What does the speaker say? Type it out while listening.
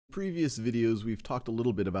Previous videos, we've talked a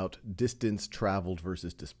little bit about distance traveled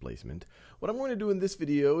versus displacement. What I'm going to do in this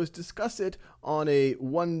video is discuss it on a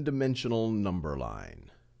one-dimensional number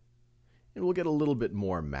line. And we'll get a little bit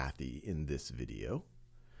more mathy in this video.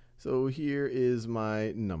 So here is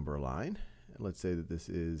my number line. And let's say that this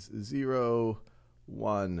is 0,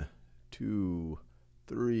 1, 2,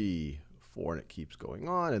 3, 4, and it keeps going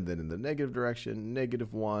on. And then in the negative direction,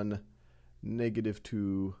 -1,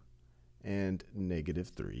 -2, and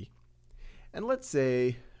 -3. And let's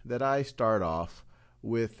say that I start off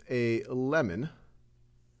with a lemon.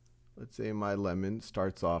 Let's say my lemon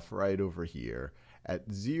starts off right over here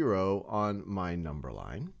at 0 on my number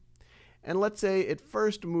line. And let's say it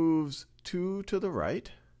first moves 2 to the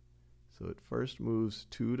right. So it first moves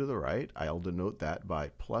 2 to the right. I'll denote that by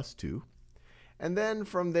 +2. And then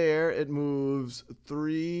from there it moves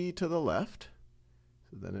 3 to the left.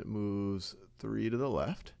 So then it moves 3 to the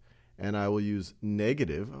left. And I will use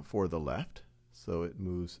negative for the left, so it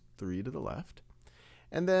moves 3 to the left.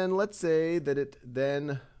 And then let's say that it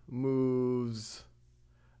then moves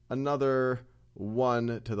another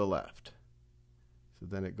 1 to the left. So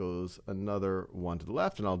then it goes another 1 to the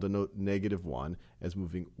left, and I'll denote -1 as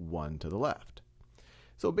moving 1 to the left.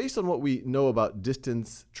 So based on what we know about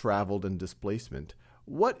distance traveled and displacement,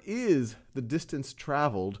 what is the distance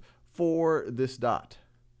traveled for this dot?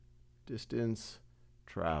 Distance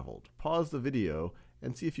traveled. Pause the video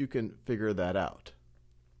and see if you can figure that out.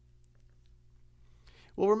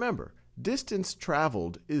 Well, remember, distance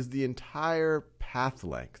traveled is the entire path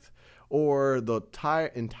length, or the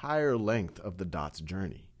entire length of the dot's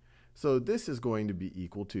journey. So this is going to be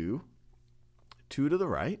equal to 2 to the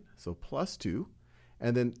right, so +2,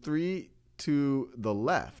 and then 3 to the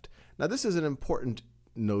left. Now this is an important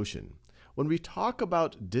notion. When we talk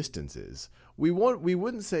about distances, we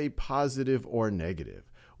wouldn't say positive or negative.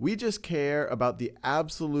 We just care about the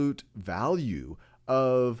absolute value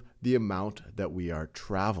of the amount that we are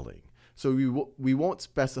traveling. So we won't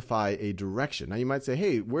specify a direction. Now you might say,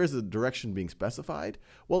 hey, where's the direction being specified?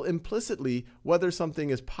 Well, implicitly, whether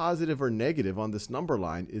something is positive or negative on this number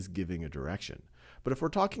line is giving a direction. But if we're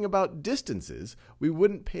talking about distances, we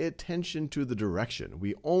wouldn't pay attention to the direction.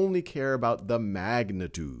 We only care about the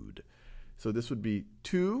magnitude. So this would be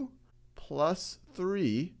 2 +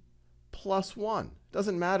 3 + 1.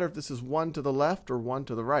 Doesn't matter if this is 1 to the left or 1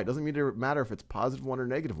 to the right. Doesn't matter if it's +1 or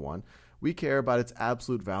 -1. We care about its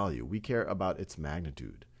absolute value. We care about its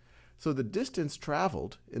magnitude. So the distance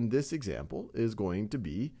traveled in this example is going to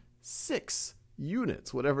be 6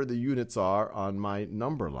 units, whatever the units are on my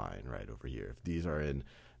number line right over here. If these are in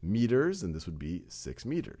meters, then this would be 6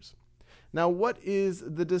 meters. Now, what is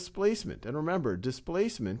the displacement? And remember,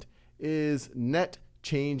 displacement is net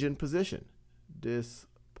change in position.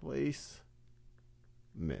 Displacement.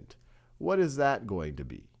 What is that going to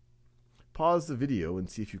be? Pause the video and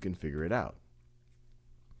see if you can figure it out.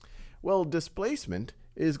 Well, displacement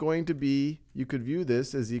is going to be, you could view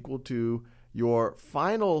this as equal to your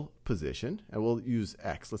final position, and we'll use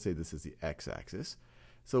x. Let's say this is the x-axis.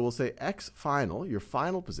 So we'll say x final, your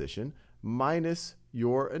final position, minus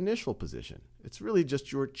your initial position. It's really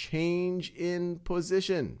just your change in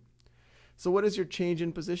position. So what is your change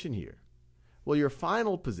in position here? Well, your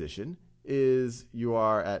final position is you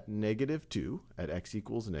are at -2, at x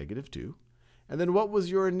equals -2. And then what was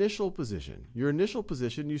your initial position? Your initial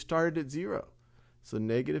position, you started at 0. So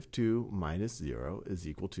 -2 minus 0 is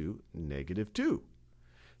equal to -2.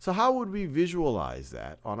 So how would we visualize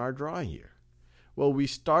that on our drawing here? Well, we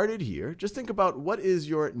started here. Just think about what is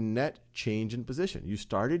your net change in position. You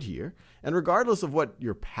started here, and regardless of what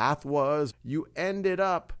your path was, you ended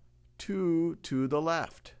up 2 to the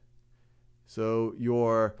left. So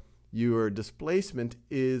your displacement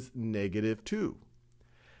is -2.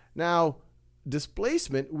 Now,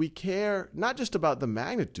 displacement, we care not just about the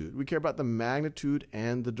magnitude, we care about the magnitude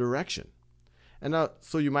and the direction. And now,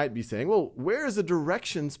 so you might be saying, well, where is the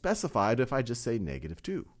direction specified if I just say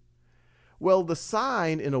 -2? Well, the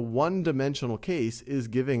sign in a one-dimensional case is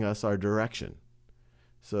giving us our direction.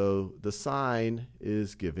 So the sign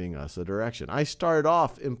is giving us a direction. I started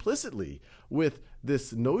off implicitly with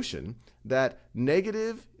this notion that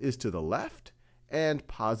negative is to the left and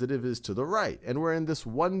positive is to the right. And we're in this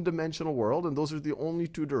one-dimensional world, and those are the only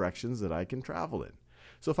two directions that I can travel in.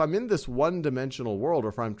 So if I'm in this one-dimensional world, or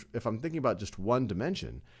if I'm thinking about just one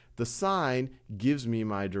dimension, the sign gives me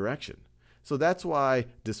my direction. So that's why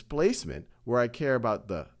displacement, where I care about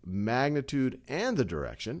the magnitude and the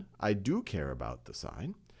direction, I do care about the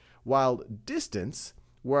sign. While distance,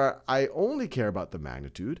 where I only care about the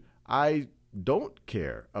magnitude, I don't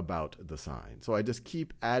care about the sign. So I just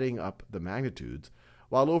keep adding up the magnitudes.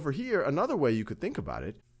 While over here, another way you could think about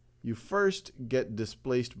it you first get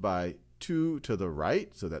displaced by 2 to the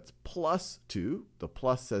right, so that's plus 2. The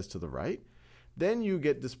plus says to the right. Then you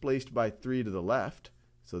get displaced by 3 to the left,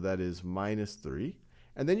 so that is minus 3.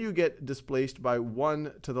 And then you get displaced by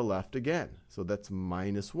 1 to the left again, so that's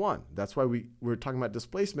minus 1. That's why we're talking about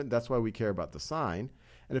displacement. That's why we care about the sign.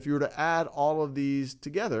 And if you were to add all of these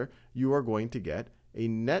together, you are going to get a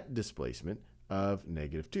net displacement of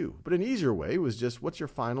 -2. But an easier way was just what's your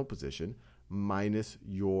final position minus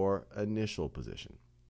your initial position.